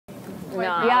No.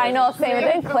 Yeah, I know. Same. It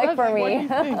didn't click for me.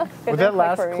 With that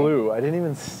last clue, I didn't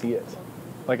even see it.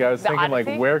 Like I was thinking, like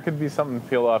where could be something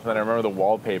peel off, and then I remember the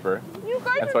wallpaper,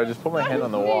 and so I just put my hand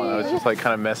on the wall, and I was just like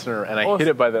kind of messing around, and I hit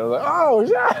it by then. I was like, oh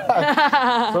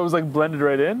yeah! So it was like blended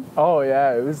right in. Oh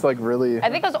yeah, it was like really.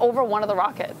 I think it was over one of the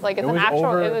rockets. Like it's an actual.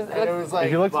 Over, it was like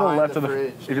if you look to the left of the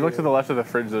fridge, if you look to the left of the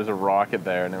fridge, there's a rocket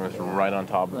there, and it was right on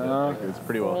top of it. Like, it was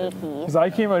pretty well hidden. Because I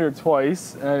came out here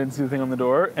twice, and I didn't see the thing on the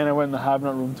door, and I went in the have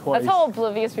not room twice. That's how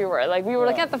oblivious we were. Like we were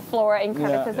looking at the floor in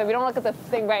crevices, and we don't look at the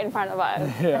thing right in front of us.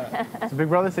 Yeah. So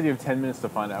Big Brother said you have 10 minutes to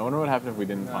find it. I wonder what happened if we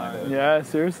didn't find it. Yeah,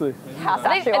 seriously.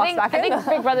 I think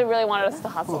Big Brother really wanted us to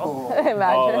hustle. Imagine.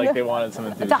 Oh, like they wanted some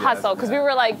enthusiasm. To hustle, because we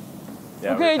were like,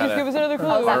 yeah, okay, just give us another clue.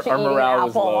 Our morale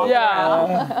was low.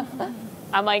 Yeah.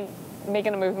 I'm like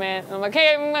making a movement, and I'm like,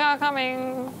 okay, I'm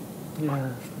coming. Yeah.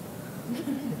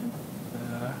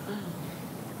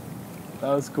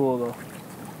 That was cool though.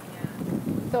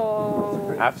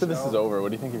 So. After this is over, what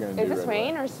do you think you're gonna do? Is this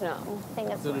rain or snow? I think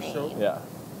it's rain. Yeah.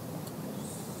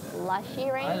 Slushy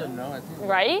rain? I don't know. I think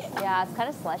Right? Yeah, it's kind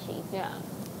of slushy. Yeah.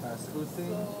 fast food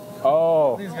thing.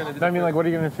 Oh. I think it's gonna be No, I mean, like, what are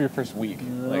you gonna do for your first week?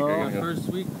 Like, are you my gonna go? first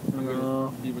week, I'm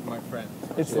gonna be with my friend.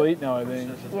 It's late now, I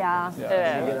think. Yeah.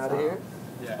 Yeah. Get out of here.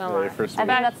 Yeah, your first I week.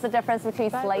 think that's the difference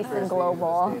between Slice and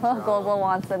Global. Global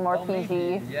wants it more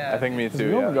PG. Yeah. I think me too.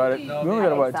 We only got it. We only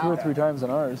got it about so. 2 or 3 times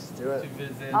on ours. To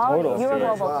visit. Oh, Total. you were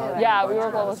Global too. Right? Yeah, we were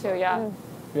global too. Yeah.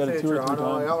 We got it 2 or 3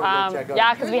 times.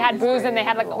 Yeah, because we had booze and they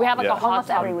had like we had like a hot Almost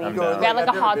tub. every week. I'm down. We had like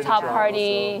a hot tub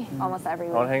party. Almost every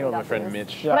week. I want to hang out with we my got friend booze.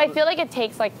 Mitch. But I feel like it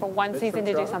takes like for one season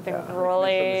to do something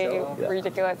really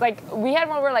ridiculous. Like we had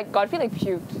one where like Godfrey like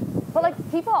puked. But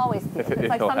like people always puke. If It's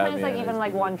like he'll have sometimes me like in even it.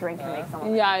 like one drink can make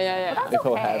someone. Yeah, yeah, But yeah. If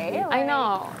he'll have that's me. okay. I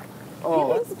know.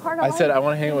 Puking's part of I life. said I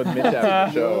want to hang out with Mitch after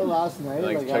the show. Last night,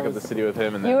 Like, check out the city with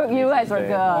him. And then You guys were stay.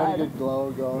 had a good. good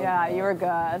glow going. Yeah, you were good.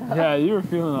 Yeah, you were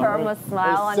feeling all Firm right. a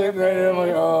smile on your Sitting right there, I'm like,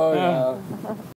 face. oh